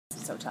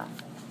so tough?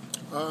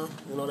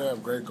 They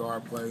have great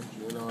guard play.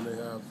 And they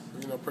have,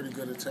 pretty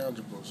good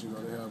intangibles.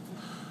 They have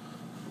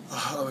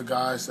other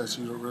guys that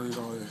you really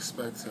don't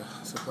expect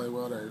to play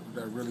well,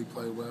 that really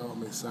play well. I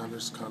mean,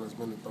 Sanders kind of has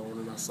been the thorn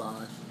in our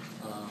side.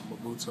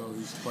 Mabuto,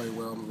 he's played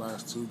well in the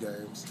last 2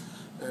 games.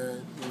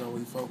 And,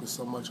 when you focus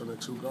so much on the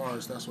 2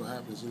 guards, that's what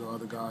happens.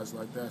 Other guys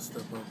like that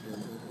step up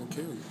and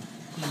kill you.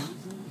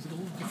 Is it a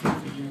little different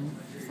for you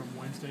from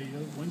Wednesday?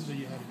 Wednesday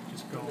you had it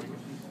just going.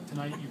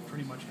 Tonight you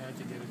pretty much had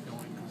to get it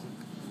going because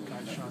the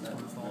guys' shots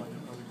weren't falling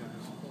and other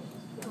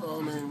guys. Well,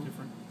 I mean,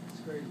 different.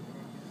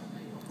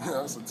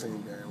 That's a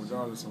team game,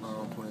 regardless of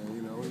how I'm playing.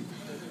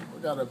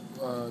 We got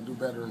to do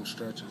better in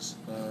stretches.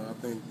 I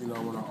think,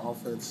 when our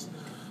offense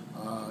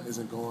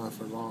isn't going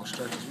for long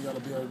stretches, we got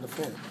to be able to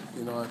defend.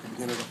 At the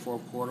beginning of the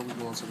 4th quarter, we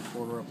go into the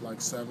quarter up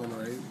like 7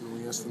 or 8, and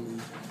we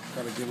instantly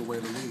got to give away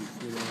the lead.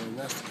 And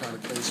that's the kind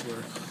of case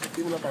where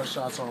even if our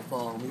shots aren't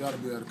falling, we got to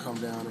be able to come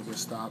down and get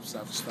stops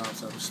after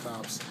stops after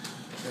stops.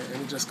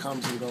 And it just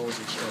comes and goes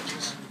in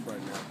stretches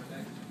right now.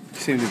 You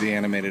seem to be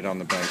animated on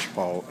the bench,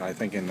 Paul. I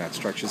think in that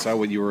stretch, is that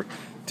what you were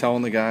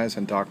telling the guys,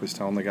 and Doc was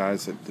telling the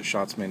guys, that the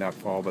shots may not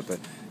fall, but the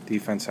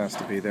defense has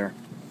to be there?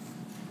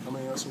 I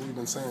mean, that's what we've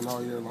been saying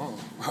all year long.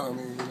 I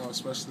mean,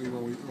 especially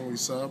when we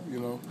sub,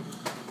 there's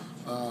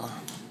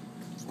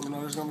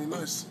going to be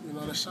nice,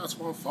 the shots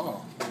won't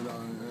fall, and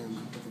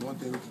the one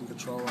thing we can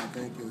control, I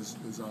think,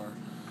 is our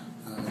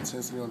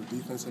intensity on the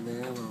defensive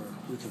end, where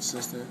we're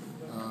consistent,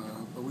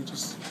 but we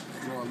just,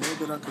 a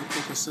little bit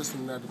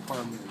inconsistent in that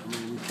department. I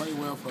mean, we play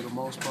well for the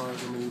most part.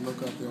 I mean, you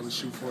look up, they only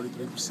shoot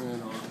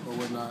 43% or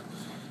whatnot,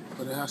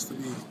 but it has to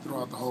be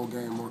throughout the whole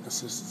game more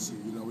consistency.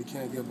 We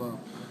can't give up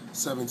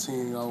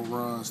 17-0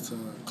 runs to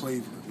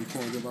Cleveland. We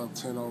can't give up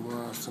 10-0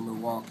 runs to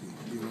Milwaukee,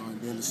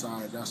 and then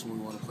decide that's when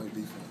we want to play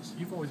defense.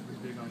 You've always been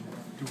big on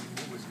doing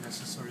what was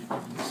necessary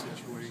given the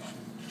situation.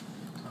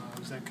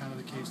 Was that kind of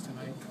the case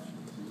tonight?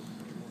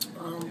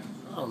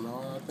 I don't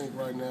know. I think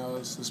right now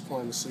it's this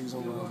point in the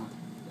season where I'm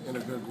in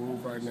a good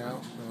groove right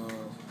now.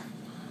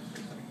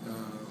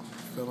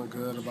 Feeling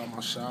good about my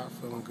shot,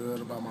 feeling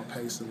good about my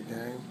pace in the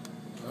game.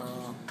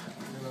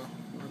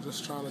 I'm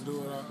just trying to do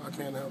what I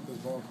can to help this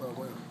ball club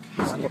win.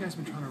 So you guys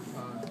have been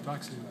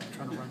Doc's been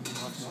trying to run you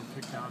off more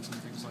pickdowns and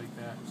things like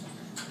that.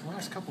 The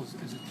last couple,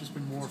 has it just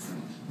been more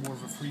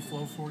of a free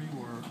flow for you,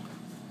 or?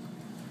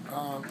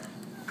 I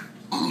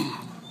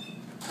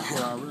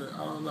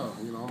don't know.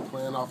 I'm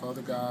playing off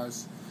other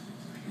guys.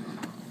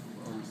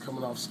 I'm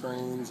coming off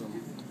screens.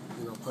 I'm,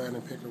 playing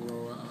in pick and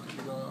roll.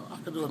 I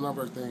can do a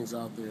number of things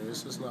out there.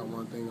 It's just not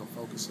one thing I'm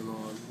focusing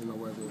on.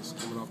 Whether it's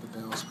coming off the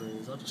down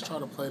screens. I just try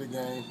to play the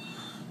game.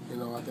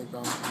 I think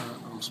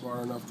I'm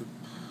smart enough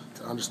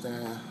to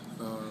understand,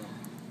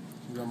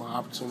 my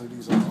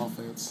opportunities on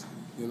offense.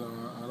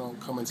 I don't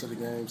come into the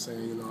game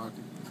saying,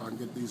 if I can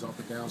get these off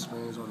the down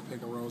screens or the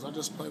pick and rolls. I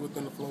just play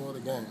within the flow of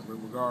the game,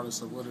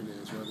 regardless of what it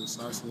is, whether it's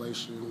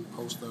isolation,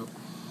 post up,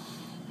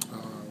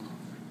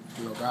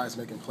 guys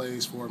making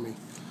plays for me,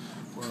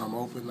 where I'm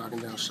open, knocking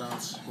down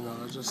shots.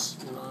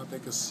 I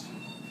think it's,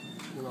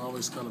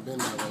 always kind of been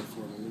that way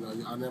for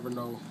me. I never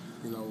know,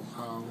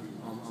 how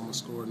I'm going to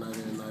score night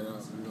in, night out.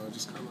 It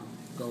just kind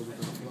of goes within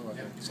the flow, I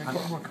think. Is that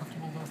getting more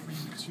comfortable, though, for you?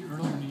 Because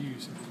earlier in the year, you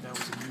said that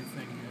was a new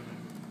thing. You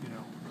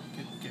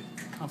haven't, get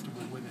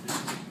comfortable with it. Is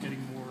it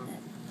getting more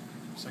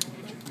second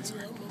nature?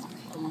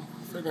 I'm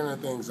figuring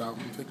things out.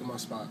 I'm picking my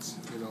spots,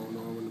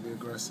 knowing when to be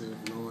aggressive,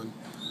 knowing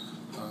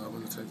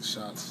when to take the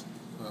shots.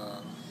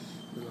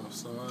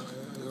 So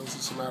it was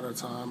just a matter of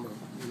time of,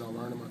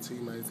 learning my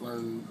teammates,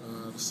 learning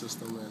the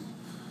system, and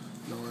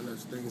knowing that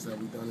things that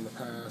we've done in the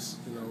past,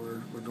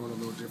 we're doing a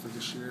little different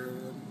this year,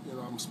 and,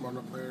 I'm a smart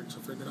enough player to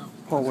figure it out.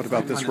 Paul, what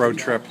about this road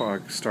trip?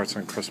 Starts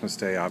on Christmas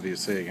Day,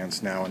 obviously,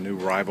 against now a new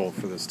rival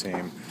for this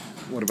team.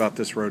 What about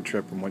this road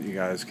trip and what you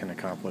guys can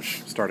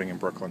accomplish starting in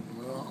Brooklyn?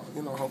 Well,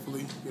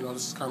 hopefully, this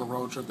is the kind of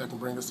road trip that can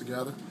bring us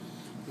together.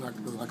 Like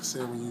I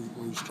said,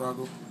 when you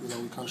struggle, we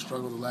kind of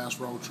struggled the last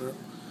road trip.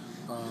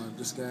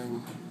 This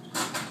game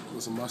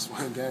was a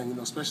must-win game,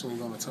 especially when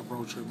you're on a tough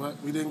road trip.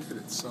 But we didn't get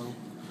it, so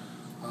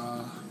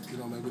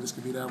maybe this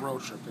could be that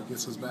road trip that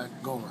gets us back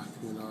going.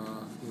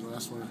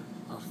 That's when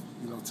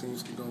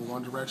teams can go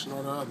one direction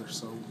or the other.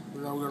 So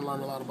we're going to learn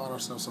a lot about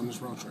ourselves on this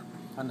road trip.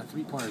 On the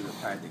three-pointer you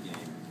applied the game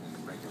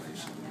in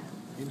regulation,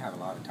 you didn't have a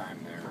lot of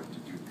time there.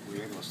 Were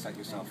you able to set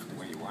yourself the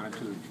way you wanted to,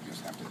 or did you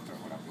just have to throw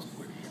it up as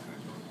quick as you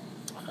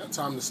could? I had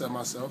time to set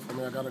myself.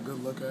 I got a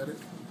good look at it.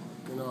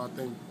 I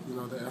think,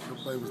 the effort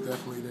play was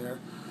definitely there.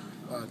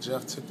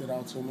 Jeff tipped it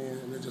out to me,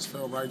 and it just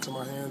fell right into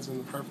my hands in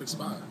the perfect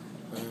spot.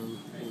 And,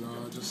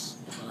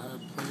 I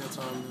had plenty of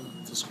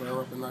time to square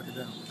up and knock it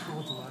down. What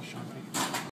was the last shot?